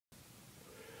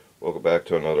Welcome back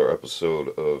to another episode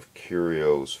of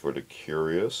Curios for the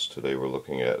Curious. Today we're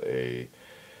looking at a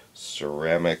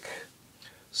ceramic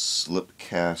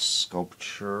slip-cast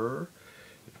sculpture.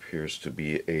 It appears to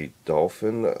be a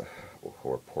dolphin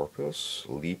or porpoise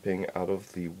leaping out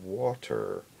of the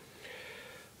water.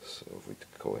 So if we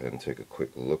go ahead and take a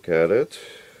quick look at it,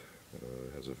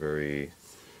 it has a very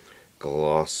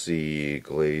glossy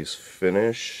glaze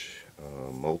finish,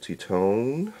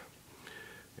 multi-tone,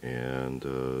 and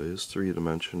is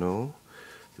three-dimensional.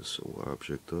 This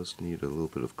object does need a little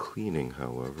bit of cleaning,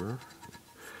 however,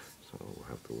 so we'll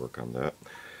have to work on that.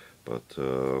 But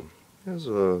has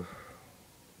a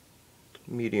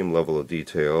medium level of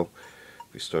detail.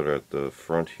 If we start at the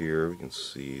front here, we can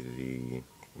see the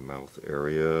mouth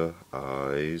area,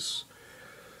 eyes,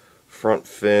 front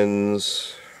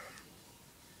fins,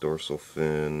 dorsal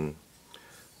fin,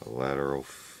 a lateral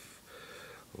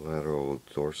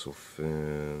dorsal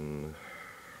fin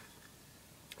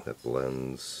that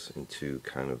blends into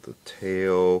kind of the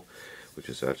tail, which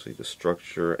is actually the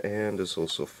structure, and this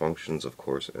also functions, of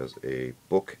course, as a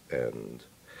bookend.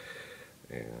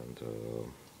 And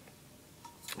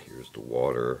here's the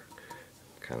water,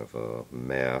 kind of a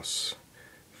mass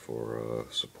for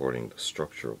supporting the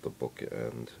structure of the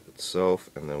bookend itself,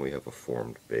 and then we have a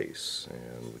formed base,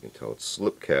 and we can tell it's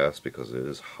slip cast because it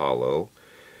is hollow,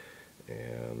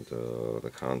 and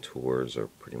the contours are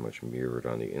pretty much mirrored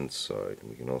on the inside. And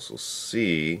we can also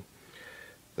see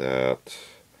that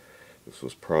this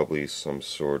was probably some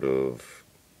sort of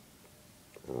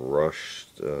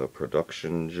rushed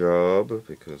production job,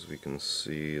 because we can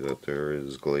see that there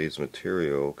is glazed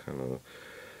material kind of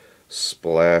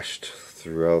splashed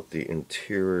throughout the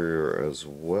interior as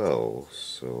well.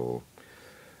 So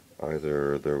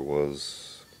either there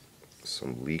was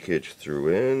some leakage through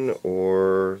in,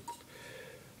 or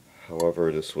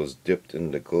however this was dipped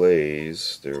in the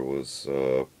glaze, there was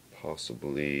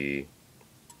possibly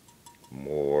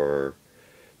more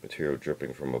material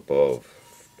dripping from above,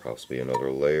 possibly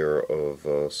another layer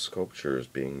of sculptures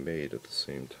being made at the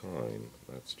same time.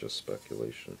 That's just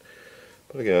speculation.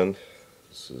 But again,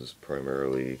 this is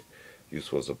primarily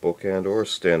useful as a bookend or a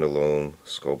standalone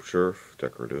sculpture,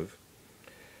 decorative.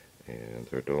 And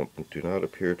there do not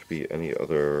appear to be any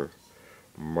other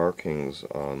markings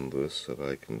on this that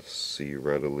I can see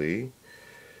readily.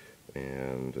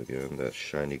 And again, that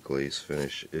shiny glaze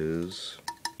finish is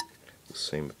the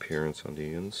same appearance on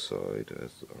the inside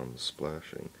as on the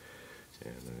splashing.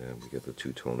 And then we get the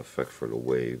two-tone effect for the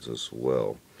waves as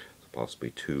well. So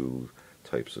possibly two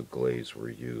types of glaze were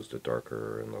used, a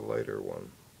darker and a lighter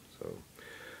one. So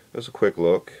there's a quick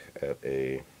look at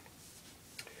a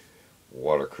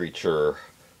water creature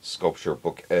sculpture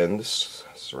bookend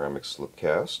ceramic slip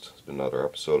cast. It's been another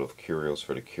episode of Curios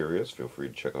for the Curious. Feel free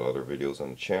to check out other videos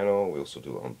on the channel. We also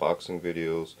do unboxing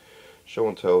videos, show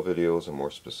and tell videos, and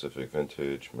more specific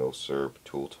vintage, milsurp,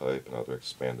 tool type, and other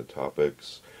expanded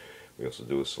topics. We also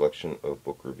do a selection of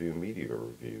book review media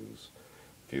reviews.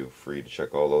 Feel free to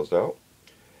check all those out.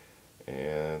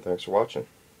 And thanks for watching.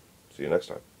 See you next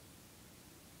time.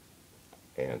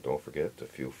 And don't forget to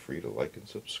feel free to like and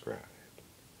subscribe.